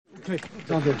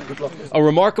A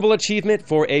remarkable achievement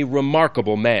for a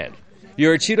remarkable man.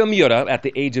 Yuichiro Miura, at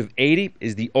the age of 80,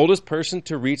 is the oldest person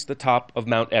to reach the top of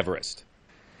Mount Everest.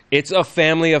 It's a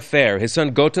family affair. His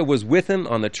son Gota was with him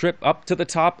on the trip up to the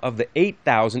top of the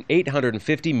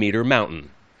 8,850-meter mountain.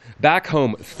 Back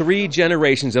home, 3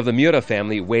 generations of the Miura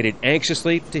family waited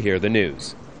anxiously to hear the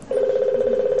news.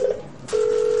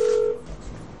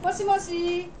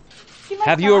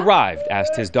 Have you arrived?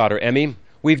 Asked his daughter Emmy.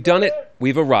 We've done it.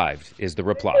 We've arrived, is the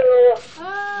reply.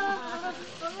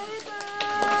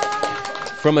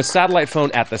 From a satellite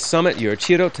phone at the summit,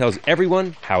 Yuichiro tells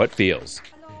everyone how it feels.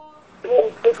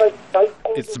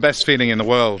 It's the best feeling in the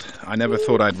world. I never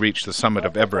thought I'd reach the summit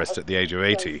of Everest at the age of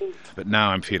 80, but now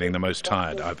I'm feeling the most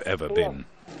tired I've ever been.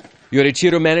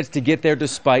 Yuichiro managed to get there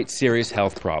despite serious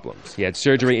health problems. He had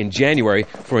surgery in January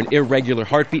for an irregular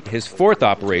heartbeat, his 4th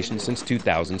operation since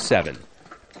 2007.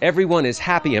 Everyone is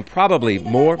happy and probably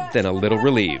more than a little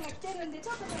relieved.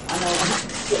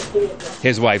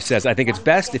 His wife says, I think it's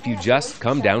best if you just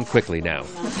come down quickly now.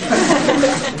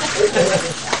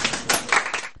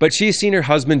 But she's seen her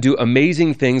husband do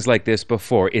amazing things like this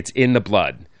before. It's in the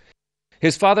blood.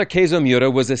 His father, Keizo Miura,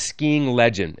 was a skiing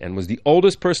legend and was the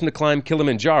oldest person to climb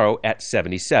Kilimanjaro at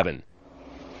 77.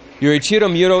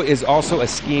 Yuichiro Miura is also a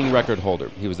skiing record holder.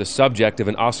 He was the subject of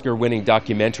an Oscar-winning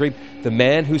documentary, The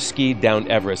Man Who Skied Down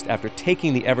Everest, after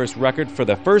taking the Everest record for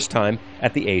the first time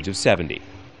at the age of 70.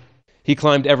 He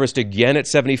climbed Everest again at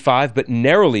 75, but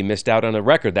narrowly missed out on a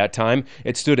record that time.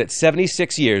 It stood at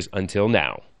 76 years until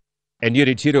now. And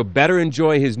Yuichiro better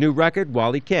enjoy his new record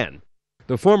while he can.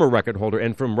 The former record holder,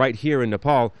 and from right here in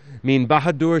Nepal,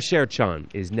 Bahadur Sherchan,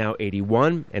 is now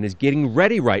 81 and is getting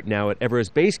ready right now at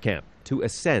Everest Base Camp to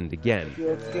ascend again.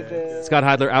 Scott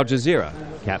Heidler, Al Jazeera,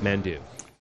 Kathmandu.